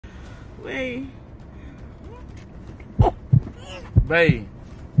Wait. Babe.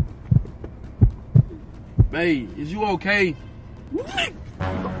 Babe, is you okay? Babe!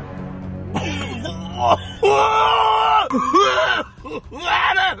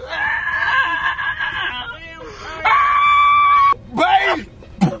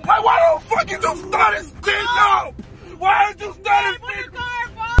 Why the fuck you just started spitting up? Why did you start spitting up?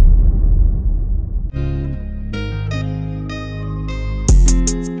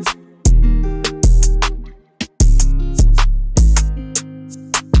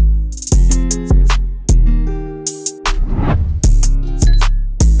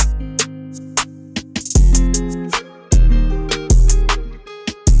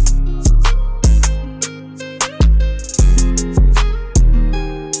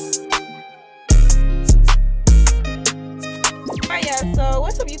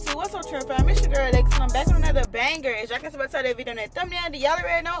 As y'all can see by the title of the video and that thumbnail, y'all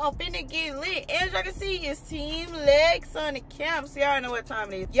already know I'm finna get lit. And as y'all can see, it's Team Lex on the cam. So y'all already know what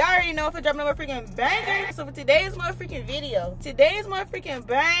time it is. Y'all already know if I drop another freaking banger. So for today's motherfucking video, today's motherfucking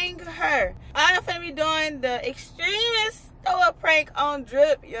banger, I'm finna be doing the extremest throw a prank on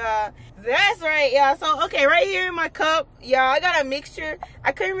Drip, y'all. That's right, y'all. So okay, right here in my cup, y'all, I got a mixture.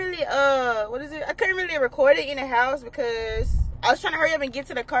 I couldn't really I couldn't really record it in the house because I was trying to hurry up and get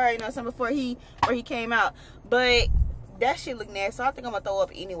to the car, you know, something before he came out. But that shit look nasty, so I think I'm gonna throw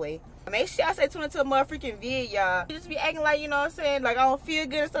up anyway. Make sure y'all stay tuned into a motherfucking vid, y'all. Just be acting like, you know what I'm saying, like I don't feel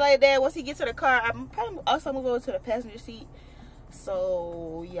good and stuff like that. Once he get to the car, I'm probably also move over to the passenger seat,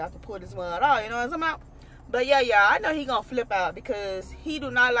 so yeah, I can pull this mud out, you know what I'm talking about? But yeah, y'all, I know he gonna flip out because he do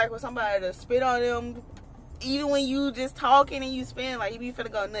not like when somebody to spit on him. Even when you just talking and you spin, like, you be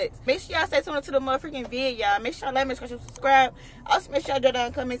finna go nuts. Make sure y'all stay tuned to the motherfucking vid, y'all. Make sure y'all like, make sure you subscribe. Also, make sure y'all drop down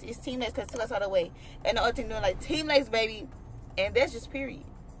in the comments. It's Team Lex, because tell us all the way. And the other thing doing, like, Team Lex, baby. And that's just period.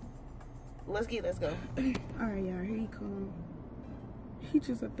 Let's go. Alright, y'all, here he come. He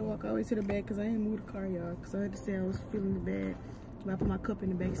just have to walk all the way to the back because I didn't move the car, y'all. Because I had to say I was feeling the bad. So I put my cup in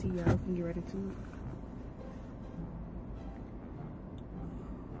the back seat, y'all. We can get right into it.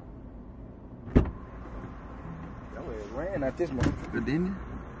 Ran at this motherfucker, didn't you?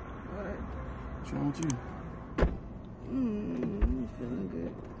 What? What's wrong with you? I'm feeling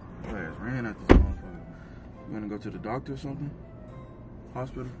good. Your ass ran at this motherfucker. You wanna go to the doctor or something?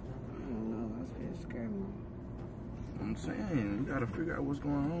 Hospital? I don't know. Hospital scared me. I'm saying, you gotta figure out what's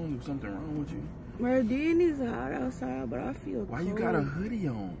going on. If something wrong with you. Bro, then it's hot outside, but I feel Why cold. you got a hoodie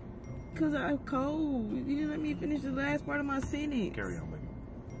on? Cause I'm cold. You didn't let me finish the last part of my sentence. Carry on, baby.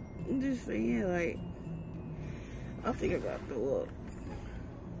 I'm just saying, like, I think I got to throw up.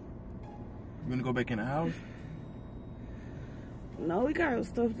 You gonna go back in the house? No, we got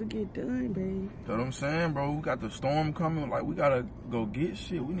stuff to get done, babe. That's what I'm saying, bro. We got the storm coming. Like, we gotta go get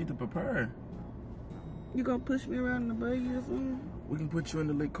shit. We need to prepare. You gonna push me around in the buggy or something? We can put you in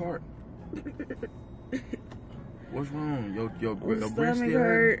the lit cart. What's wrong? Your breast still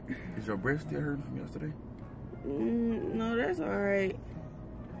hurt? Is your breast still hurting from yesterday? No, that's alright.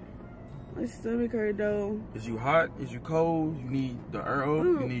 My stomach hurt though. Is you hot? Is you cold? You need the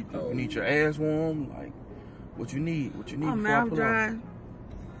herb? You need your ass warm? Like, what you need? What you need? My mouth dry.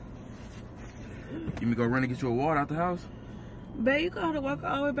 You me go run and get you a water out the house? Babe, you gotta walk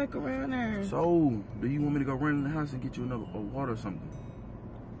all the way back around there. So, do you want me to go run in the house and get you a water or something?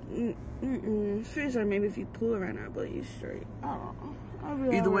 Feels like maybe if you pull around there, but you straight.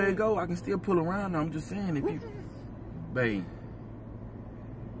 Either way it go, I can still pull around. I'm just saying, if you, babe.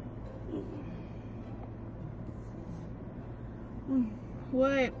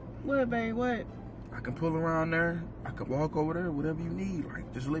 What, babe? What? I can pull around there. I can walk over there. Whatever you need.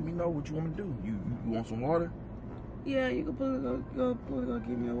 Like, just let me know what you want me to do. You want some water? Yeah, you can go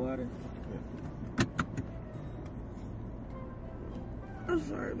give me a water. Yeah. I'm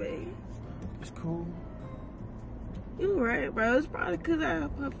sorry, babe. It's cool. You right, bro. It's probably because how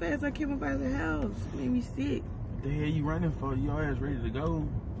fast I came up out of the house. It made me sick. What the hell you running for? Your ass ready to go.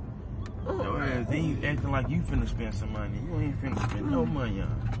 Your ass, then you acting like you finna spend some money. You ain't finna spend no money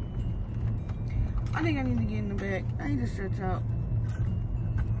on. I think I need to get in the back. I need to stretch out.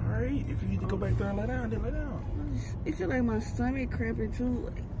 Alright, if you need to go back there and lay down, then lay down. It feel like my stomach cramping too.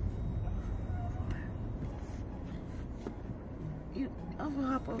 Like, I'm gonna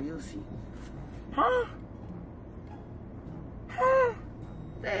hop on your seat. Huh? Huh?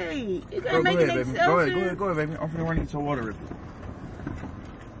 Hey, you gotta make an exception. Go ahead, baby. I'm finna run into water real quick.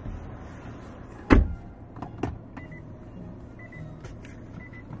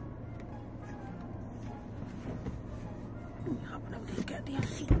 Hopping over this goddamn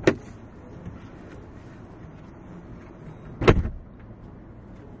seat.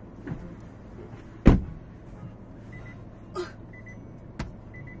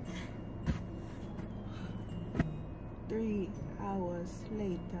 3 hours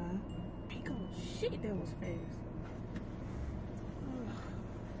later. Pico, shit, that was fast.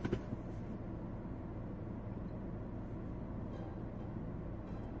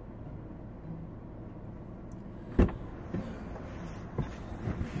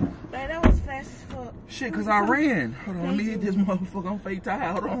 Man, that was fast as fuck. Shit, cause I ran. Hold on, let me hit this motherfucker. I'm fake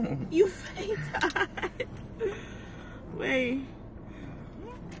tired. Hold on. You fake tired. Wait.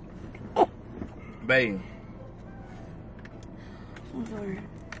 Babe. I'm sorry.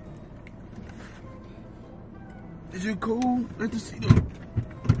 Is you cool? Let the seat up.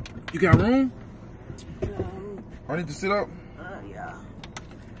 You got room? I need to sit up. Yeah.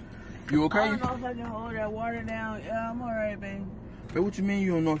 You okay? I don't know if I can hold that water down. Yeah, I'm alright, babe. But what you mean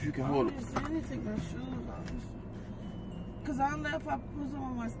you don't know if you can hold it? I need to take my shoes off. Cause I don't know if I put some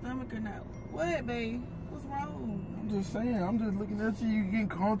on my stomach or not. What, babe? What's wrong? I'm just saying. I'm just looking at you. You getting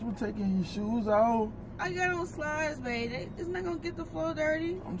comfortable taking your shoes off. I got on slides, babe. It's not gonna get the floor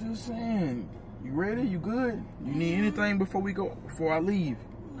dirty. I'm just saying. You ready? You good? You need anything before I leave?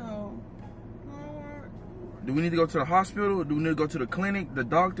 No. Do we need to go to the hospital? Do we need to go to the clinic, the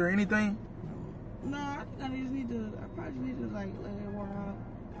doctor, anything? No, I think I just need to. I probably need to like let it warm out.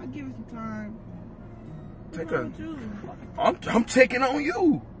 I'll give it some time. What's wrong with you? I'm checking on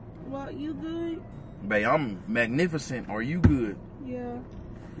you. Well, you good? Babe, I'm magnificent. Are you good? Yeah.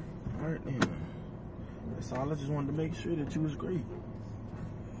 All right, then. That's all. I just wanted to make sure that you was great.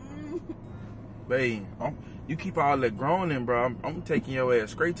 Babe, you keep all that groaning, bro. I'm taking your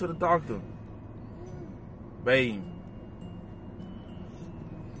ass straight to the doctor. Babe.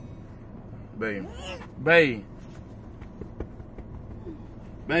 Babe. Babe.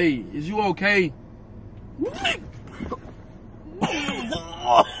 Babe, is you okay?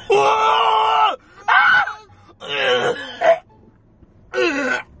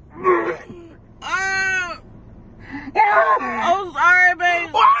 I'm sorry,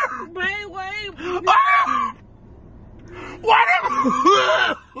 babe. Babe, wait. What? Why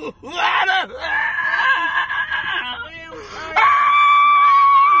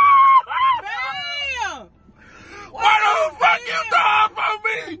the fuck you talking about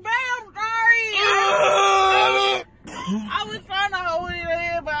me? Babe, I'm sorry. I was trying to hold it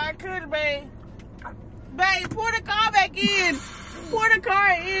in, but I couldn't, babe. Babe, pour the car back in. Pour the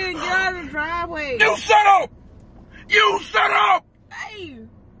car in. Get out of the driveway. You shut up. You shut up. Hey.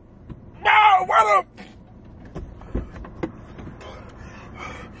 No, what the?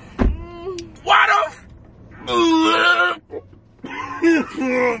 What the?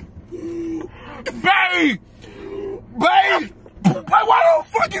 Babe! Babe! Why the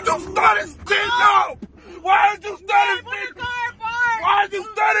fuck you just started spitting up? Why did you start spitting up? Why did you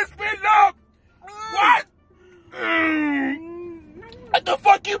start spitting up? What? What the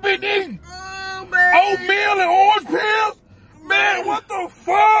fuck you been eating? Oatmeal and orange pills? Man, what the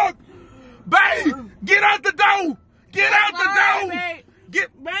fuck? Babe, get out the door! Get out the door! Get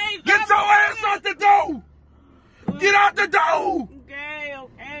your ass out the door! Get out the door!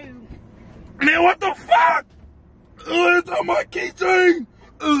 Okay. Man, what the fuck? It's on my keychain!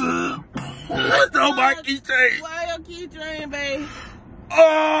 It's on my keychain! Why your keychain, babe?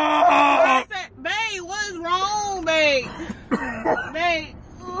 Oh! Babe, what's wrong, babe? Babe.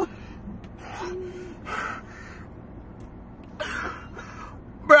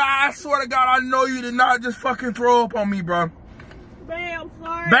 Bro, I swear to God, I know you did not just fucking throw up on me, bro. Babe, I'm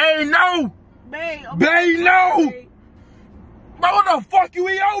sorry. Babe, no! Babe, Babe, no! Bro, what the fuck you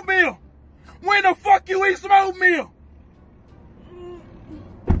eat oatmeal? When the fuck you eat some oatmeal?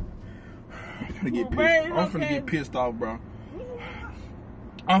 I'm finna get pissed off, bro.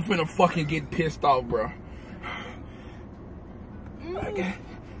 I'm finna fucking get pissed off, bro. Okay.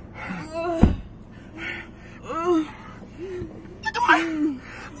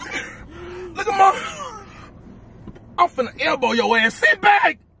 Look at my. I'm finna elbow your ass. Sit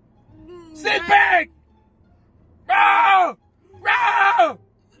back. Sit back. Bro. Bro.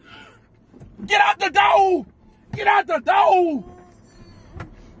 Get out the door. Get out the door.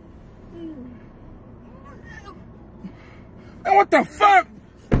 And what the fuck?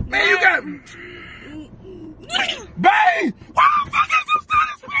 Man, you got. Babe, why the fuck did you start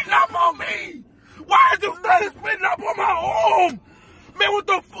spitting up on me? Why did you start spitting up on my arm? Man, what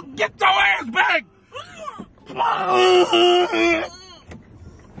the fuck? Get your ass back.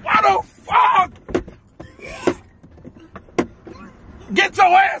 What the fuck? Get your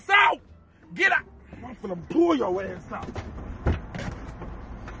ass out. Get out. I'm finna pull your ass out.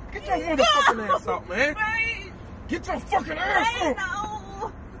 Get your motherfucking ass out, man. Get your fucking ass out.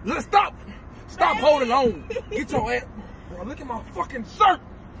 No. Let's stop. Stop holding on. Get your ass. Bro, look at my fucking shirt.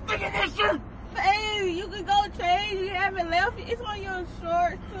 Look at my shirt. Babe, you can go change. You haven't left. It's on your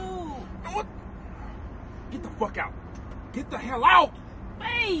shorts, too. What? Get the fuck out. Get the hell out.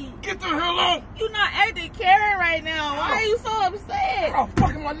 Babe. Get the hell out. You not acting Karen right now. Why are you so upset? Oh,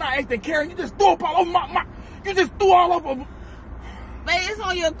 fucking I'm not acting Karen. You just threw up all over my... You just threw all over... Babe, it's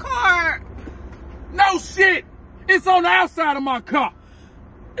on your car. No shit. It's on the outside of my car.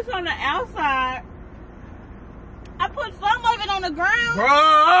 It's on the outside. I put some of it on the ground.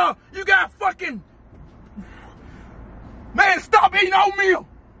 Bruh, you got fucking... Man, stop eating oatmeal.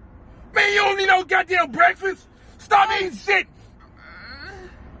 Man, you don't need no goddamn breakfast. Stop eating shit.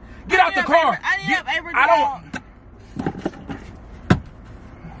 Get out the car. I didn't have paper towel.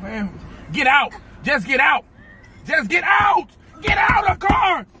 Man, get out. Just get out. Just get out. Get out of the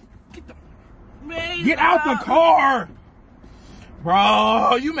car. Get out the car.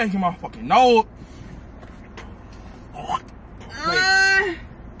 Bro, you making my fucking nose.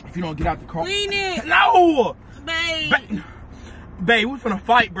 If you don't get out the car. Clean it. No. Babe. Babe, we finna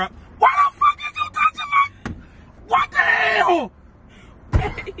fight, bro. Why the fuck is you touching my... What the hell?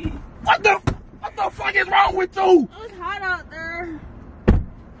 What the fuck is wrong with you? It's hot out there.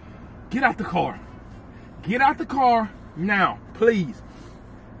 Get out the car. Get out the car now, please.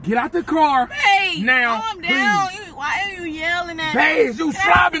 Get out the car now, calm down. please. Why are you yelling at me? Babe, you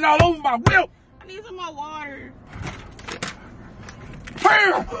slobbing all over my whip. I need some more water.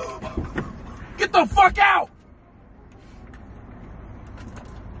 Here. Get the fuck out.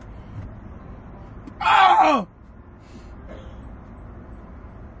 Oh.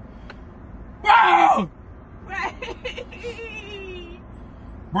 Oh.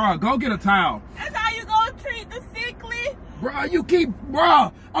 Bro, go get a towel. That's how you gonna treat the sickly?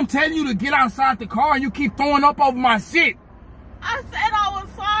 Bro, I'm telling you to get outside the car and you keep throwing up over my shit. I said I was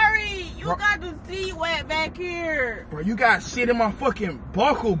sorry. You got the seat wet back here. Bro, you got shit in my fucking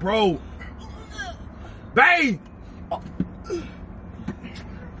buckle, bro. Babe.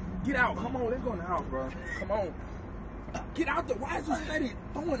 Get out. Come on, let's go in the house, bro. Come on. Get out the... Why is you steady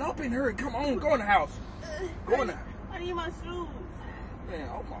throwing up in here? Come on, go in the house. Go in the... I need my shoes. Man,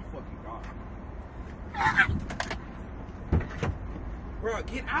 oh my fucking God. Bro,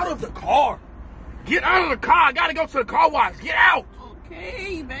 get out of the car. Get out of the car. I gotta go to the car wash. Get out.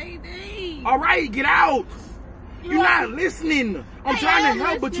 Okay, baby. All right, get out. You're not listening. I'm trying to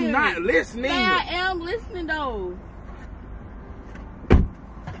help, but you're not listening. Yeah, I am listening, though.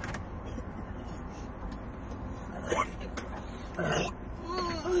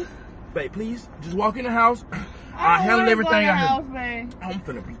 Babe, please, just walk in the house. I handled everything I have. I'm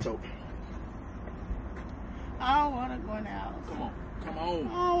finna beat you. I don't want to go in the house. Come on. I don't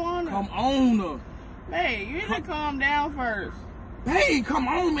want to. Come on. Hey, you need to calm down first. Hey, come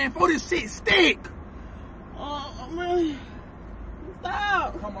on, man, for this shit stick. Oh, man.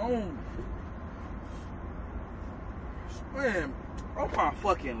 Stop. Come on. Man, oh my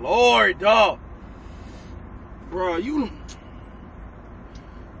fucking Lord, dog. Bro,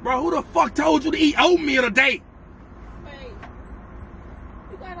 Bro, who the fuck told you to eat oatmeal today? Babe,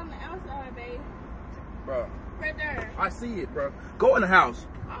 you got it on the outside, babe. Bro. Right there. I see it, bro. Go in the house.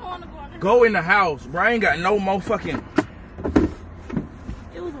 I don't want to go in the house. Go in the house, bro. I ain't got no more fucking...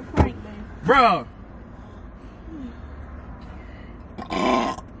 It was a prank, babe. Bro.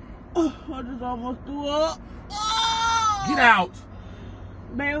 I just almost threw up. Get out.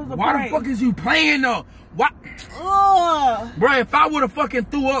 Babe, it was a Why prank. the fuck is you playing though? What? Bro, if I would have fucking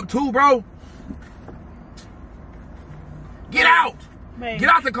threw up too, bro. Get out. Babe. Get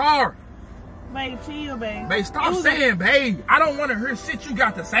out the car. Babe, chill, babe. Babe, stop saying, babe. I don't want to hear shit you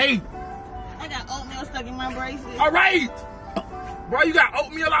got to say. I got oatmeal stuck in my bracelet. All right. Bro, you got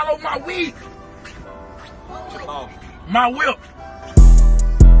oatmeal all over my wig. Oh. My whip.